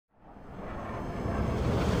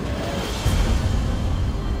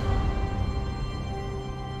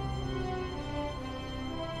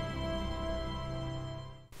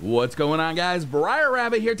What's going on, guys? Briar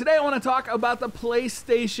Rabbit here. Today I want to talk about the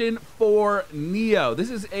PlayStation 4 Neo. This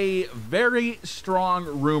is a very strong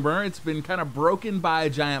rumor. It's been kind of broken by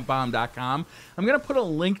giantbomb.com. I'm going to put a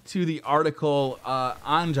link to the article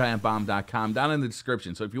on giantbomb.com down in the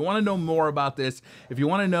description. So if you want to know more about this, if you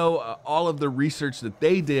want to know all of the research that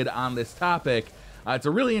they did on this topic, it's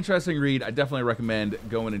a really interesting read. I definitely recommend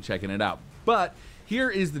going and checking it out. But here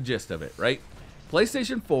is the gist of it, right?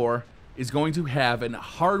 PlayStation 4 is going to have a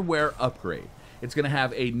hardware upgrade. It's going to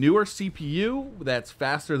have a newer CPU that's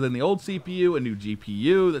faster than the old CPU, a new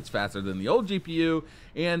GPU that's faster than the old GPU,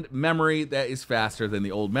 and memory that is faster than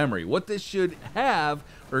the old memory. What this should have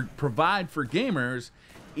or provide for gamers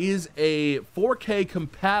is a 4K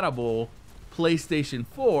compatible PlayStation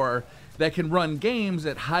 4 that can run games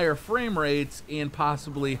at higher frame rates and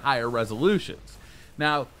possibly higher resolutions.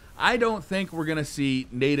 Now, I don't think we're going to see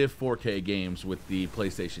native 4K games with the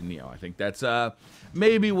PlayStation Neo. I think that's,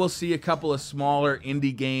 maybe we'll see a couple of smaller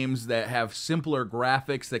indie games that have simpler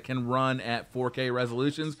graphics that can run at 4K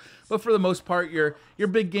resolutions. But for the most part, your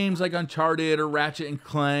big games like Uncharted or Ratchet and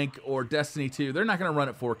Clank or Destiny 2, they're not going to run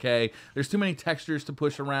at 4K. There's too many textures to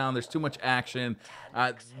push around. There's too much action.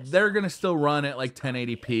 They're going to still run at like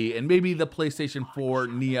 1080p. And maybe the PlayStation 4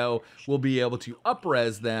 Neo will be able to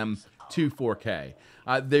up-res them to 4K.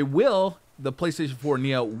 The PlayStation 4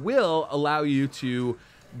 Neo will allow you to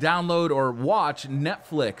download or watch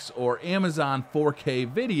Netflix or Amazon 4K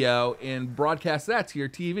video and broadcast that to your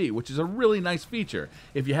TV, which is a really nice feature.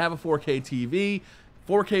 If you have a 4K TV,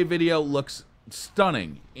 4K video looks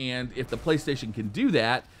stunning, and if the PlayStation can do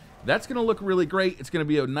that, that's going to look really great. It's going to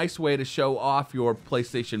be a nice way to show off your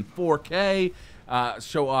PlayStation 4K,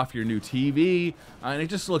 show off your new TV, and it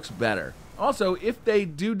just looks better. Also, if they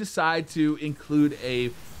do decide to include a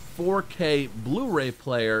 4K Blu-ray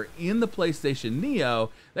player in the PlayStation Neo,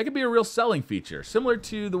 that could be a real selling feature. Similar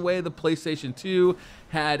to the way the PlayStation 2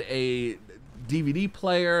 had a DVD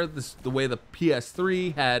player, the way the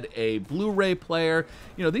PS3 had a Blu-ray player.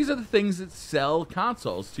 You know, these are the things that sell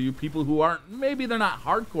consoles to people who aren't, maybe they're not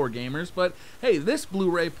hardcore gamers, but hey, this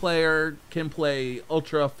Blu-ray player can play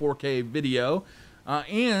Ultra 4K video,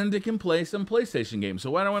 and it can play some PlayStation games.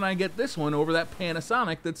 So why don't I get this one over that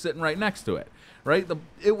Panasonic that's sitting right next to it, right?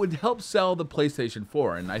 It would help sell the PlayStation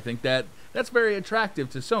 4, and I think that's very attractive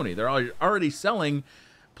to Sony. They're already selling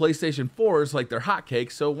PlayStation 4s like they're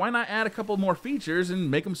hotcakes, so why not add a couple more features and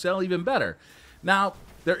make them sell even better? Now,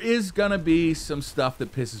 there is going to be some stuff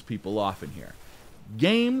that pisses people off in here.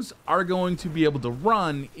 Games are going to be able to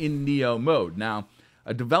run in Neo mode. Now,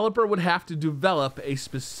 a developer would have to develop a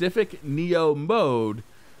specific Neo mode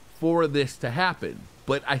for this to happen,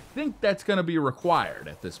 but I think that's going to be required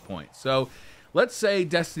at this point. So let's say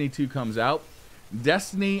Destiny 2 comes out.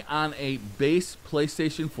 Destiny on a base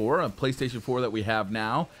PlayStation 4, a PlayStation 4 that we have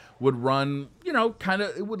now, would run, you know,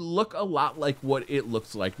 it would look a lot like what it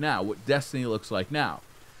looks like now, what Destiny looks like now.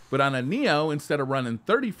 But on a Neo, instead of running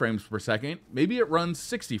 30 frames per second, maybe it runs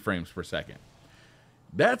 60 frames per second.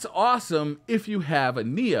 That's awesome if you have a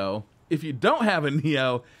Neo. If you don't have a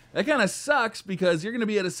Neo, that kind of sucks because you're going to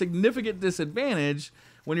be at a significant disadvantage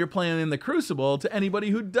when you're playing in the Crucible to anybody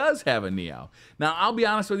who does have a Neo. Now, I'll be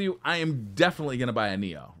honest with you, I am definitely going to buy a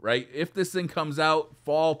Neo, right? If this thing comes out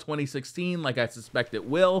fall 2016, like I suspect it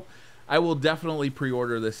will, I will definitely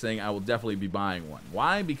pre-order this thing. I will definitely be buying one.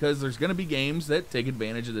 Why? Because there's going to be games that take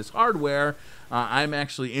advantage of this hardware. I'm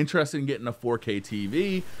actually interested in getting a 4K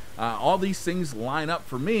TV. All these things line up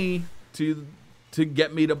for me to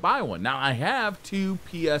get me to buy one. Now, I have two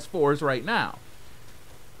PS4s right now,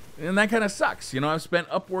 and that kind of sucks. You know, I've spent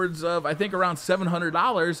upwards of, I think, around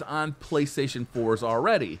 $700 on PlayStation 4s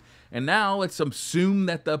already. And now let's assume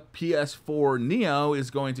that the PS4 Neo is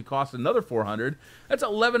going to cost another $400. That's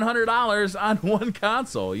 $1,100 on one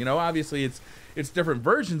console. You know, obviously it's different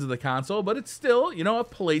versions of the console, but it's still, you know, a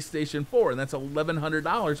PlayStation 4, and that's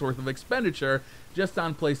 $1,100 worth of expenditure just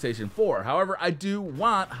on PlayStation 4. However, I do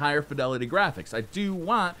want higher fidelity graphics. I do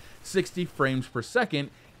want 60 frames per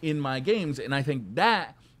second in my games, and I think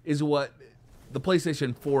that is what the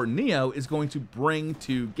PlayStation 4 Neo is going to bring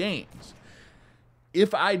to games.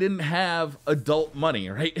 If I didn't have adult money,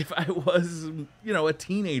 right? If I was, you know, a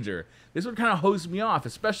teenager, this would kind of hose me off,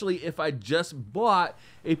 especially if I just bought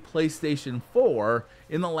a PlayStation 4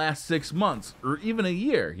 in the last 6 months or even a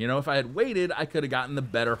year. You know, if I had waited, I could have gotten the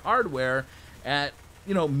better hardware at,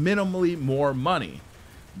 you know, minimally more money.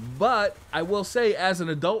 But I will say, as an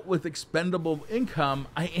adult with expendable income,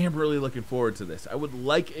 I am really looking forward to this. I would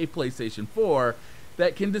like a PlayStation 4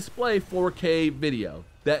 that can display 4K video,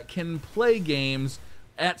 that can play games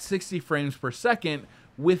at 60 frames per second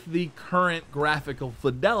with the current graphical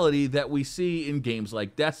fidelity that we see in games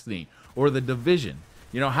like Destiny or The Division.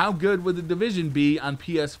 You know, how good would The Division be on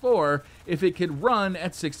PS4 if it could run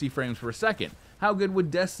at 60 frames per second? How good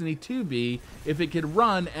would Destiny 2 be if it could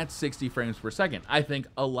run at 60 frames per second? I think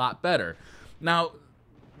a lot better. Now,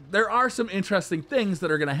 there are some interesting things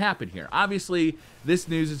that are going to happen here. Obviously, this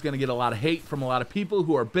news is going to get a lot of hate from a lot of people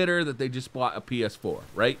who are bitter that they just bought a PS4,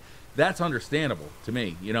 right? That's understandable to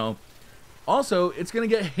me, you know. Also, it's going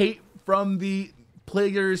to get hate from the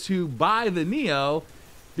players who buy the Neo,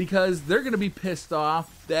 because they're going to be pissed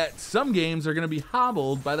off that some games are going to be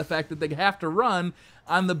hobbled by the fact that they have to run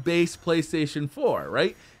on the base PlayStation 4,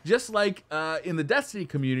 right? Just like in the Destiny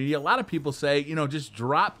community, a lot of people say, you know, just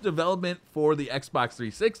drop development for the Xbox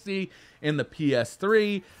 360 and the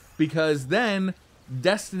PS3, because then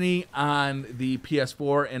Destiny on the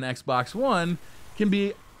PS4 and Xbox One can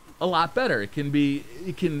be a lot better. It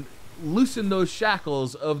can loosen those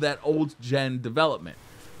shackles of that old gen development.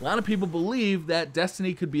 A lot of people believe that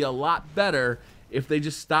Destiny could be a lot better if they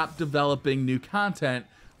just stopped developing new content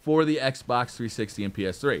for the Xbox 360 and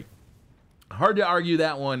PS3. Hard to argue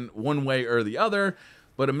that one way or the other,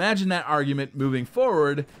 but imagine that argument moving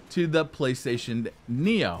forward to the PlayStation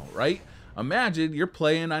Neo, right? Imagine you're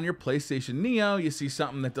playing on your PlayStation Neo, you see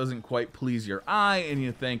something that doesn't quite please your eye, and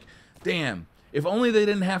you think, damn, if only they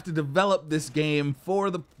didn't have to develop this game for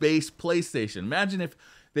the base PlayStation. Imagine if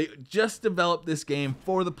they just developed this game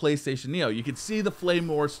for the PlayStation Neo. You could see the flame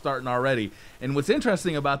war starting already. And what's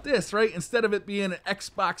interesting about this, right, instead of it being an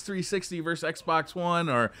Xbox 360 versus Xbox One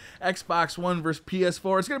or Xbox One versus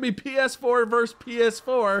PS4, it's going to be PS4 versus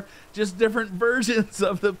PS4, just different versions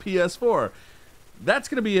of the PS4. That's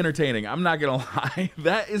going to be entertaining. I'm not going to lie.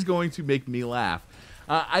 That is going to make me laugh.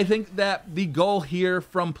 I think that the goal here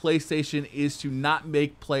from PlayStation is to not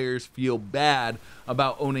make players feel bad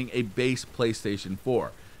about owning a base PlayStation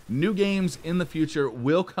 4. New games in the future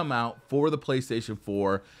will come out for the PlayStation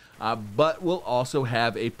 4, but will also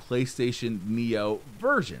have a PlayStation Neo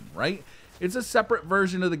version, right? It's a separate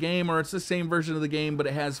version of the game, or it's the same version of the game, but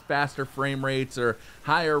it has faster frame rates or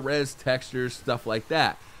higher res textures, stuff like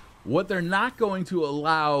that. What they're not going to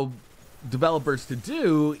allow developers to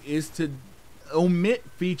do is to omit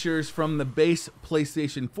features from the base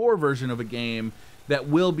PlayStation 4 version of a game that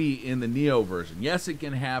will be in the Neo version. Yes, it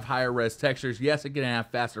can have higher res textures. Yes, it can have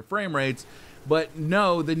faster frame rates. But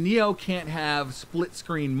no, the Neo can't have split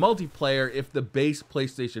screen multiplayer if the base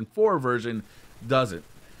PlayStation 4 version doesn't.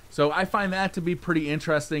 So I find that to be pretty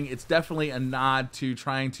interesting. It's definitely a nod to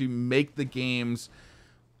trying to make the games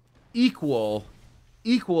equal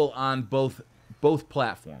on both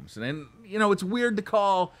platforms. And you know, it's weird to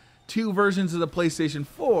call two versions of the PlayStation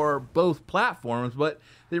 4 both platforms, but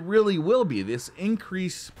they really will be. This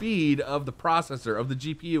increased speed of the processor, of the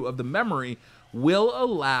GPU, of the memory will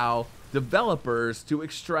allow developers to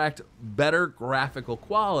extract better graphical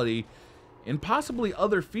quality and possibly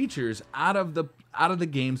other features out of the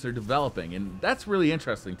games they're developing, and that's really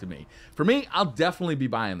interesting to me. For me, I'll definitely be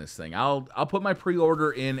buying this thing. I'll put my pre-order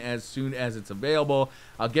in as soon as it's available.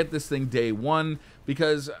 I'll get this thing day one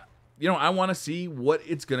because, you know, I want to see what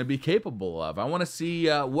it's going to be capable of. I want to see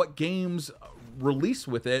what games release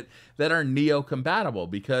with it that are Neo compatible,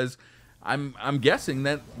 because I'm guessing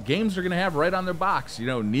that games are going to have right on their box, you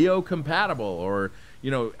know, Neo compatible, or, you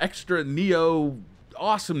know, extra Neo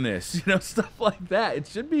awesomeness, you know, stuff like that. It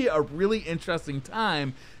should be a really interesting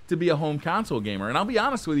time to be a home console gamer. And I'll be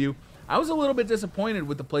honest with you, I was a little bit disappointed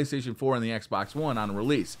with the PlayStation 4 and the Xbox One on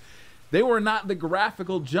release. They were not the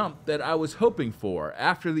graphical jump that I was hoping for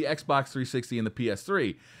after the Xbox 360 and the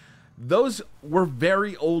PS3. Those were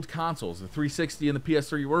very old consoles. The 360 and the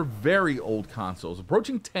PS3 were very old consoles,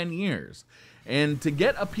 approaching 10 years. And to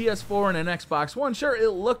get a PS4 and an Xbox One, sure, it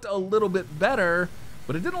looked a little bit better,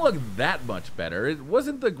 but it didn't look that much better. It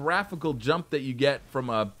wasn't the graphical jump that you get from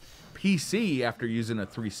a PC after using a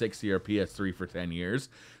 360 or PS3 for 10 years.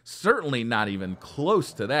 Certainly not even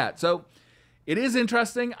close to that. So it is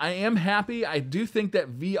interesting. I am happy. I do think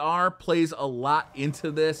that VR plays a lot into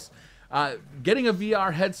this. Getting a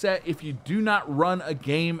VR headset, if you do not run a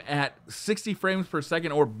game at 60 frames per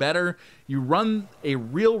second or better, you run a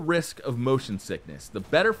real risk of motion sickness. The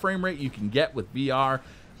better frame rate you can get with VR,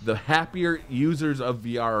 the happier users of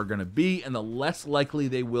VR are going to be, and the less likely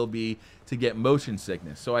they will be to get motion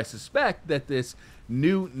sickness. So I suspect that this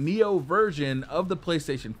new Neo version of the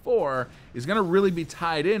PlayStation 4 is going to really be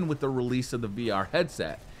tied in with the release of the VR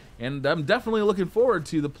headset. And I'm definitely looking forward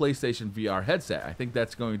to the PlayStation VR headset. I think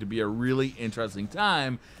that's going to be a really interesting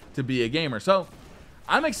time to be a gamer. So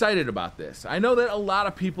I'm excited about this. I know that a lot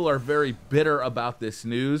of people are very bitter about this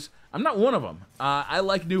news. I'm not one of them. I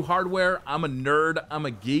like new hardware. I'm a nerd. I'm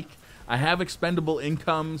a geek. I have expendable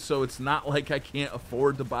income, so it's not like I can't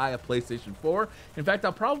afford to buy a PlayStation 4. In fact,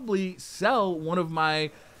 I'll probably sell one of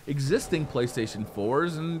my existing PlayStation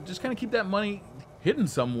 4s and just kind of keep that money hidden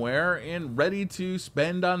somewhere and ready to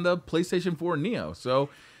spend on the PlayStation 4 Neo. So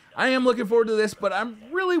I am looking forward to this, but I'm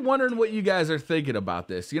really wondering what you guys are thinking about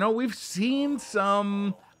this. You know, we've seen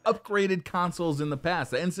some upgraded consoles in the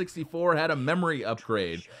past. The N64 had a memory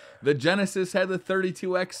upgrade. The Genesis had the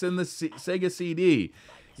 32X and the Sega CD.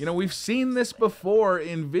 You know, we've seen this before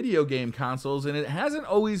in video game consoles, and it hasn't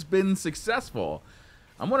always been successful.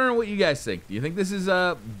 I'm wondering what you guys think. Do you think this is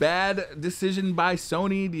a bad decision by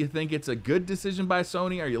Sony? Do you think it's a good decision by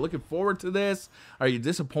Sony? Are you looking forward to this? Are you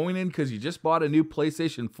disappointed because you just bought a new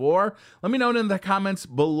PlayStation 4? Let me know in the comments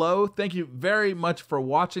below. Thank you very much for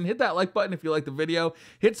watching. Hit that like button if you like the video.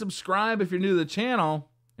 Hit subscribe if you're new to the channel,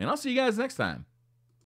 and I'll see you guys next time.